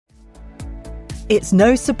It's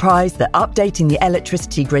no surprise that updating the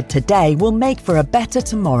electricity grid today will make for a better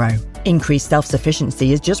tomorrow. Increased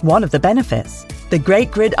self-sufficiency is just one of the benefits. The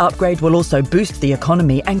Great Grid Upgrade will also boost the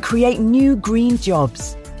economy and create new green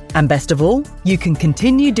jobs. And best of all, you can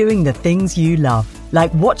continue doing the things you love,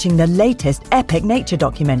 like watching the latest epic nature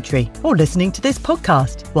documentary or listening to this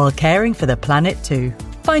podcast while caring for the planet too.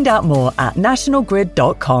 Find out more at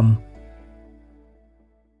nationalgrid.com.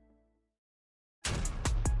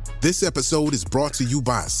 This episode is brought to you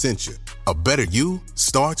by Essentia. A better you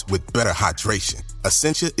starts with better hydration.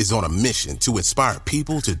 Essentia is on a mission to inspire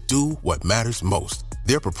people to do what matters most.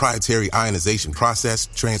 Their proprietary ionization process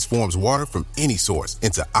transforms water from any source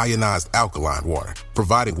into ionized alkaline water,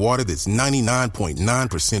 providing water that's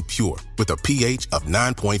 99.9% pure with a pH of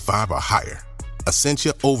 9.5 or higher.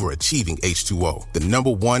 Essentia overachieving H2O, the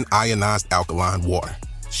 #1 ionized alkaline water.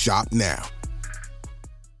 Shop now.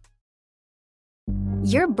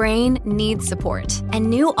 Your brain needs support, and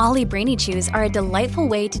new Ollie Brainy Chews are a delightful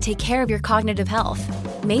way to take care of your cognitive health.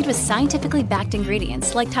 Made with scientifically backed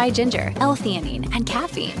ingredients like Thai ginger, L-theanine, and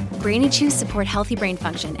caffeine, Brainy Chews support healthy brain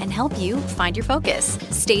function and help you find your focus,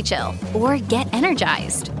 stay chill, or get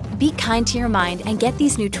energized. Be kind to your mind and get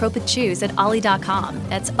these nootropic chews at ollie.com.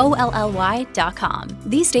 That's OLLY.com.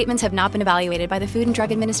 These statements have not been evaluated by the Food and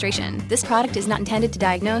Drug Administration. This product is not intended to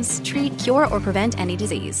diagnose, treat, cure, or prevent any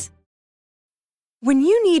disease. When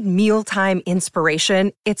you need mealtime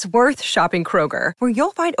inspiration, it's worth shopping Kroger, where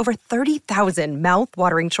you'll find over 30,000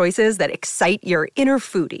 mouth-watering choices that excite your inner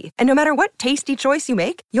foodie. And no matter what tasty choice you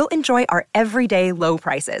make, you'll enjoy our everyday low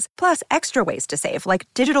prices, plus extra ways to save, like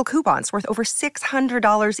digital coupons worth over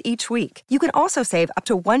 $600 each week. You can also save up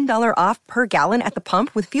to $1 off per gallon at the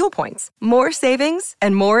pump with fuel points. More savings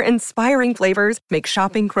and more inspiring flavors make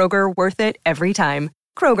shopping Kroger worth it every time.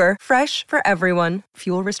 Kroger, fresh for everyone.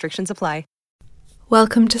 Fuel restrictions apply.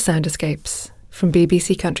 Welcome to Sound Escapes from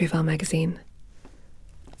BBC Countryfile magazine.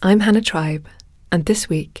 I'm Hannah Tribe, and this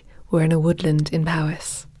week we're in a woodland in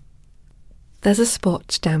Powys. There's a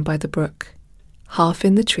spot down by the brook, half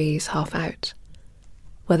in the trees, half out,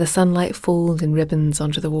 where the sunlight falls in ribbons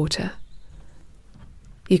onto the water.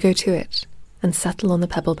 You go to it and settle on the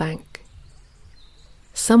pebble bank.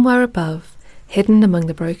 Somewhere above, hidden among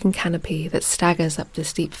the broken canopy that staggers up the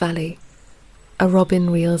steep valley, a robin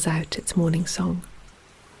reels out its morning song.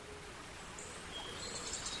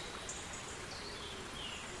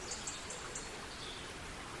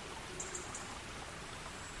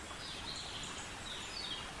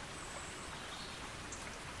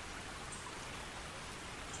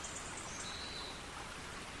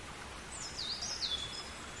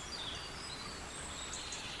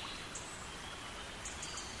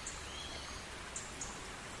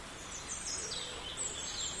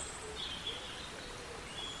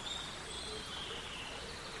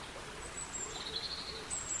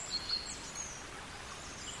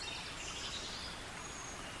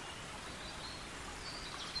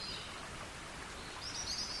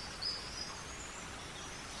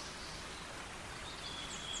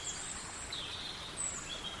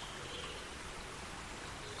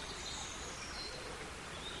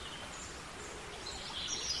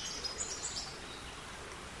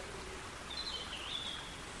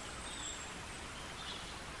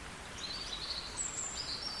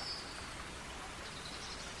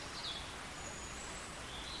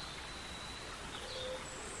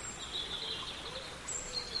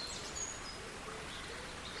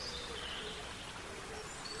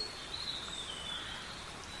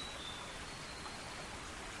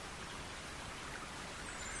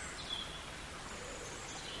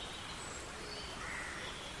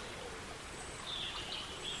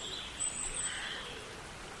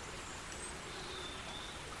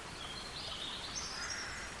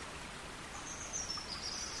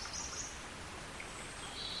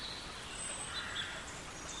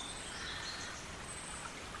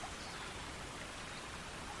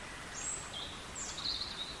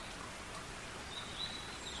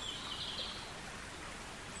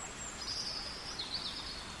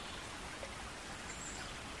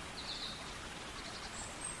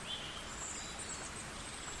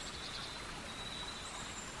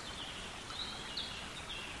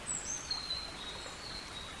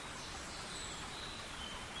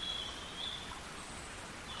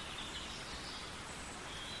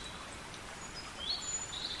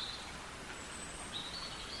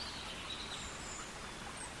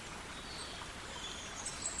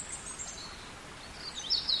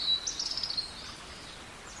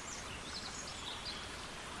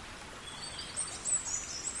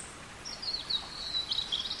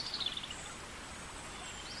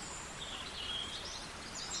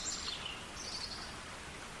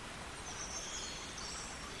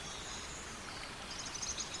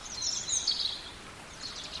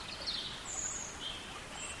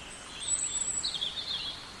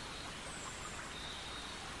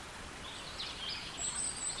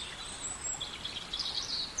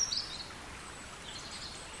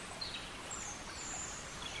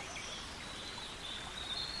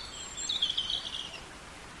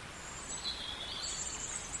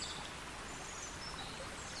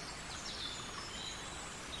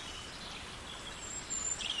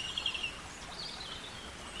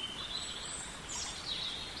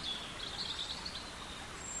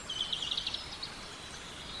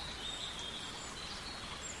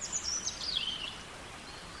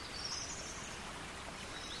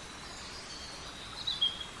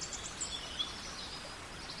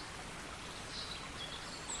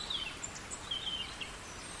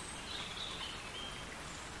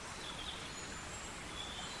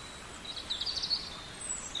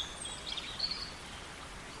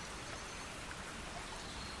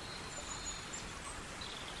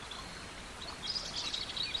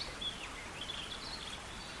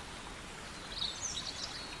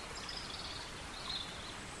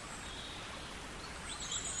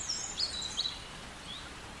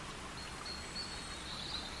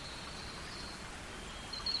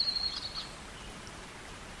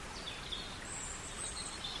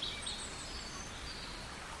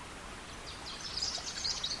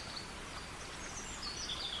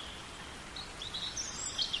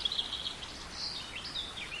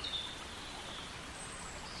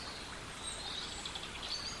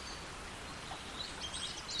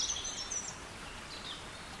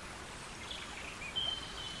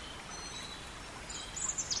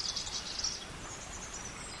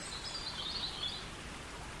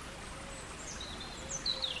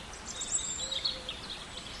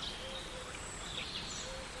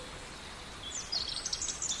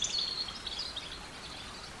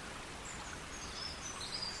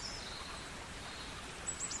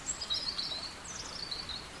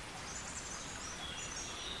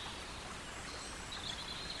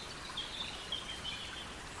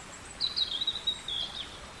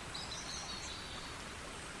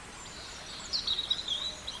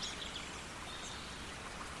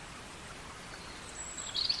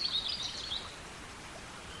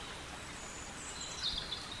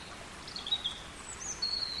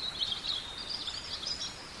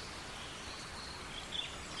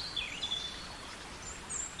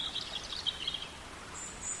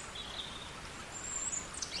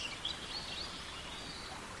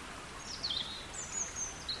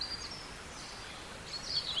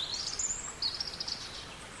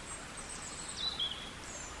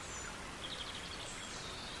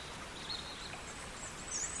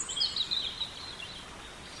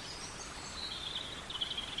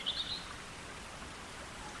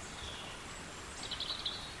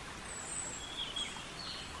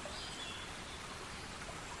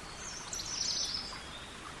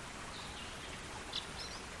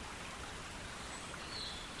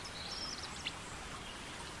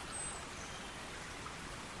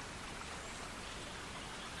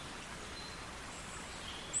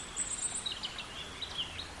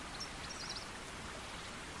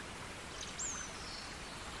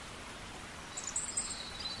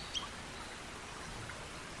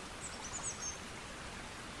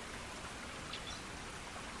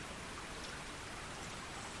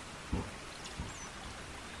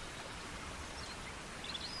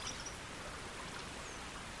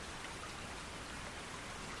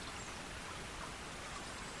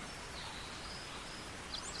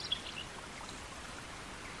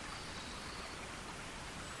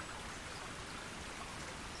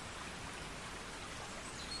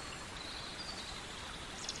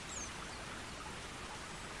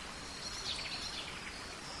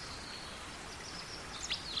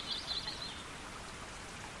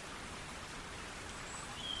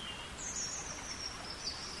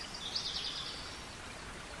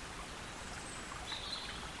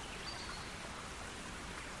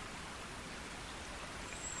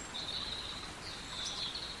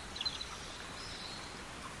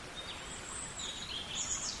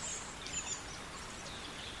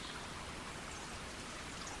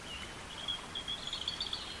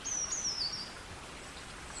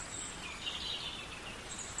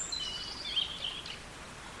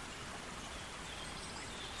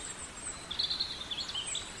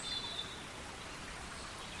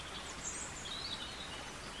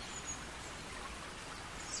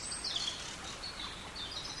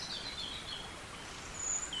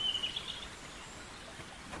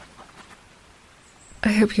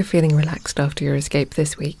 I hope you're feeling relaxed after your escape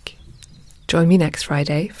this week. Join me next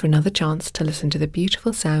Friday for another chance to listen to the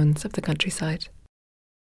beautiful sounds of the countryside.